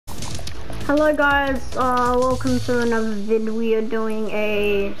Hello guys, welcome to another vid. We are doing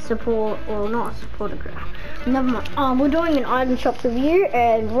a support, or not a support, never mind. We're doing an item shop review,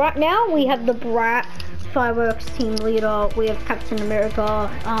 and right now we have the Brat Fireworks team leader, we have Captain America,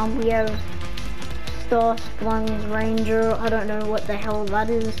 we have Star Sprung's Ranger, I don't know what the hell that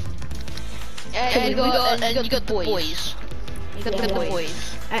is. And you got the boys. You got the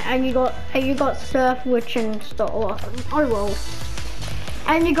boys. And you got Surf Witch and Star, oh well.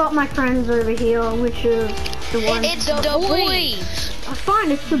 And you got my friends over here, which is the one. It's the boys.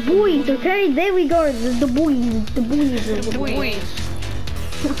 Fine, it's the boys. Okay, there we go. The boys. The boys. The boys.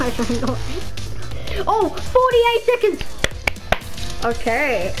 I don't know. Oh, 48 seconds.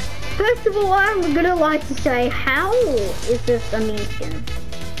 Okay. First of all, I'm gonna like to say, how is this a meme skin?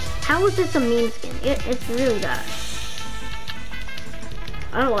 How is this a meme skin? It's really bad.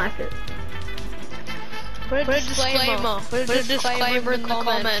 I don't like it. Put a disclaimer. Put a disclaimer in the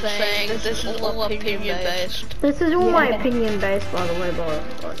comments saying this is all opinion based. This is all my opinion based, by the way, but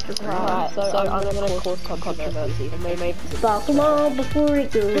just Alright, so I'm gonna cause controversy. buckle before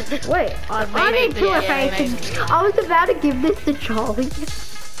it goes. Wait, I need to face. I was about to give this to Charlie.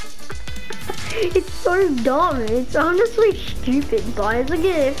 It's so dumb. It's honestly stupid, guys. Look at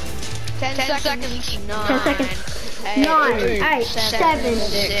it. 10 seconds. 10 seconds. 9, 8, 7,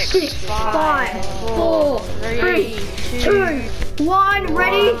 6, 5, 4, 3, 2, 1,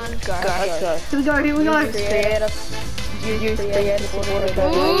 ready? Go. Here we go, here we go.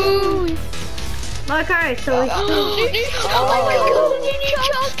 Ooh. Okay, so it's Oh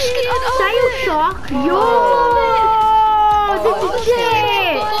Sail Shark. Yo! This is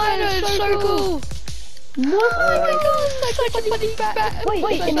it! It's so cool. What? Oh my god, that's like a funny bat.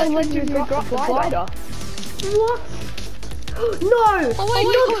 Wait, and then when you drop the glider. What? No! Oh my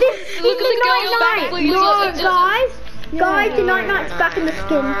Look, god. this is Look the at Night Night! No, guys, the Night Night's back in the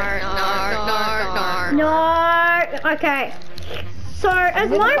skin. No, okay. So as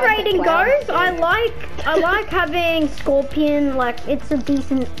my rating goes, I like having Scorpion. Like, it's a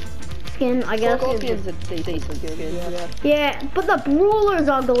decent skin, I guess. Scorpion's a decent skin, Yeah, but the Brawler's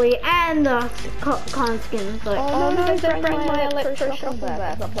ugly and the con skin's like. Oh no, don't bring my electroshock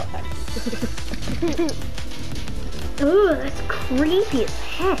back. Ooh, that's creepy as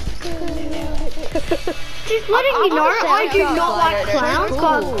heck. Just letting you know, I do not like clowns,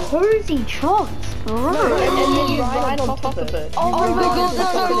 but cozy chops. And then you ride on top of it. Oh my god,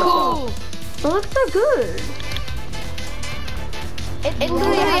 that's so cool. It looks so good. It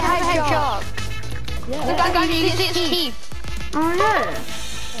literally has a hedgehog. Look, I can see its teeth. Oh yeah.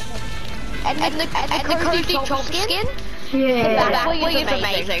 And the cozy top skin? Yeah. That is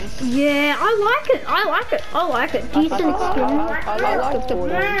amazing. Yeah, I like it. I like it. Decent skin. I like the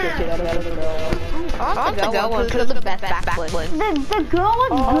boy I like the girl one because of the best backflip. The girl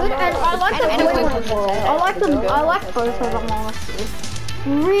one's good, and I like the boy one as well. I like both of them honestly.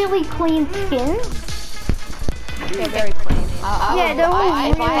 Really clean skin. They're very clean. Yeah, they're all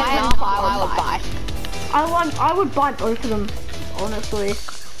really clean. I I would buy both of them, honestly.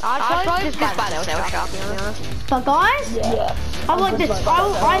 I'd probably just buy the Sail Shark, to be honest. But guys, I like this.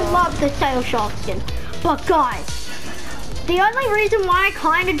 I love the Sail Shark skin. But guys, the only reason why I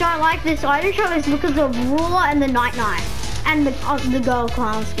kind of don't like this item shop is because of Ruler and the Night Night and the girl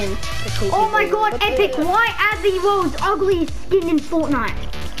clown skin. Oh my god, epic! Why add the world's ugliest skin in Fortnite?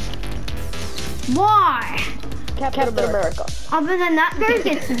 Why? Captain America. Other than that, guys,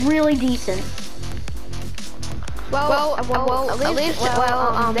 it's really decent. Well, at least,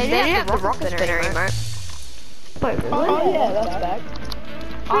 they didn't have the rocket spinner emote. Wait, really? Oh yeah, that's back.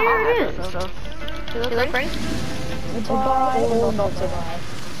 There it is. You look great. Survive or not survive.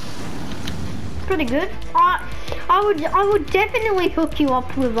 Pretty good. I would definitely hook you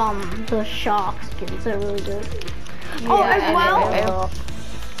up with the shark skins. They're really good. Oh, as well,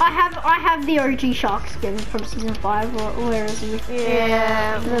 I have the OG shark skin from season 5. Where is he?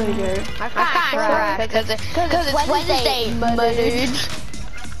 Yeah. There we go. I can't because it's Wednesday, my dude.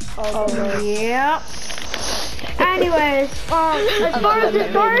 Oh Yeah. Anyways, as far as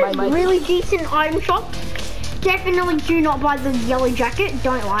this goes, really decent item shop. Definitely do not buy the yellow jacket.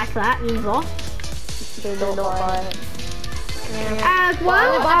 Don't like that either. Do not buy it. As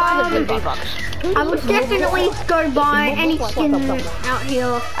well, I would definitely go buy any skin out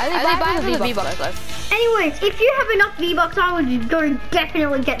here. I buy the V-Bucks though. Anyways, if you have enough V-Bucks, I would go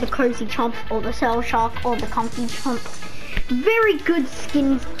definitely get the Cozy Chomp or the Sail Shark or the Comfy Chomp. Very good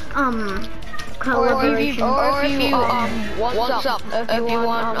skins, collaboration. Or if you want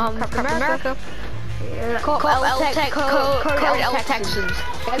Captain America. Code L Texans.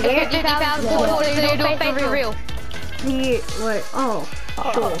 50,000 for real. Wait, oh.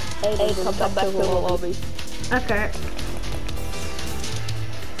 Sure. Aiden, come back to the lobby. Okay.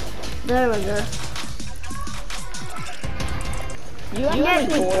 There we go. You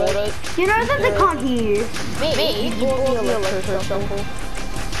actually bought it. You know that they can't hear you. Me? You bought the electric shuffle.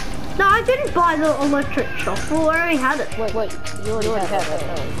 No, I didn't buy the electric shuffle. I already had it. Wait, you already have it.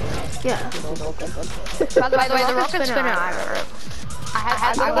 Yeah. By the way, the rocket spinner I wrote. I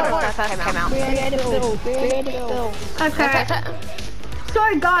had when it first came out. Creative build. Okay. So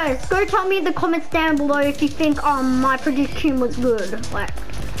guys, go tell me in the comments down below if you think my prediction was good. Like,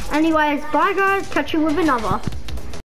 anyways, bye guys. Catch you with another.